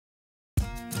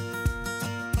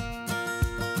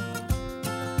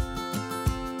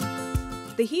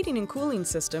The heating and cooling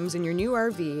systems in your new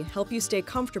RV help you stay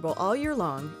comfortable all year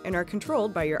long and are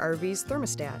controlled by your RV's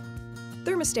thermostat.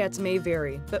 Thermostats may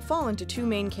vary, but fall into two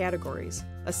main categories,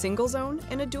 a single zone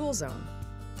and a dual zone.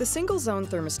 The single zone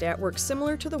thermostat works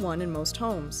similar to the one in most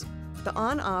homes. The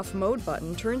on-off mode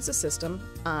button turns the system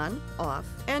on, off,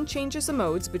 and changes the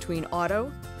modes between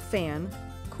auto, fan,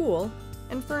 cool,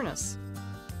 and furnace.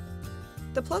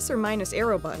 The plus or minus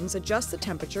arrow buttons adjust the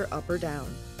temperature up or down.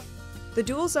 The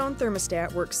dual zone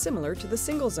thermostat works similar to the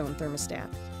single zone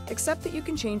thermostat, except that you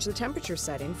can change the temperature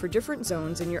setting for different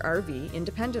zones in your RV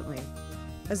independently.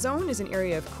 A zone is an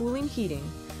area of cooling heating,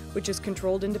 which is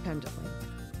controlled independently.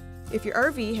 If your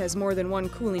RV has more than one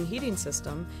cooling heating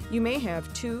system, you may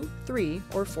have 2, 3,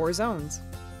 or 4 zones.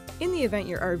 In the event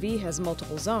your RV has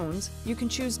multiple zones, you can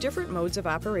choose different modes of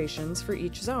operations for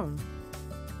each zone.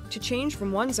 To change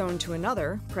from one zone to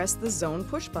another, press the Zone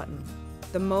push button.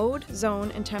 The mode, zone,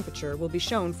 and temperature will be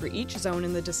shown for each zone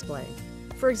in the display.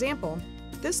 For example,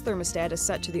 this thermostat is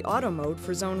set to the auto mode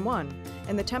for Zone 1,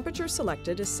 and the temperature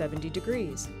selected is 70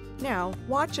 degrees. Now,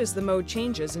 watch as the mode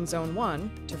changes in Zone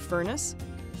 1 to furnace,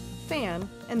 fan,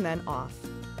 and then off.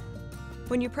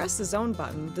 When you press the zone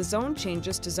button, the zone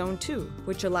changes to Zone 2,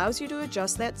 which allows you to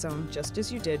adjust that zone just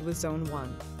as you did with Zone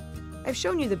 1. I've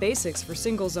shown you the basics for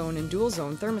single zone and dual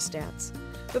zone thermostats,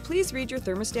 but please read your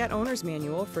thermostat owner's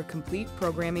manual for complete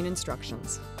programming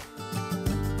instructions.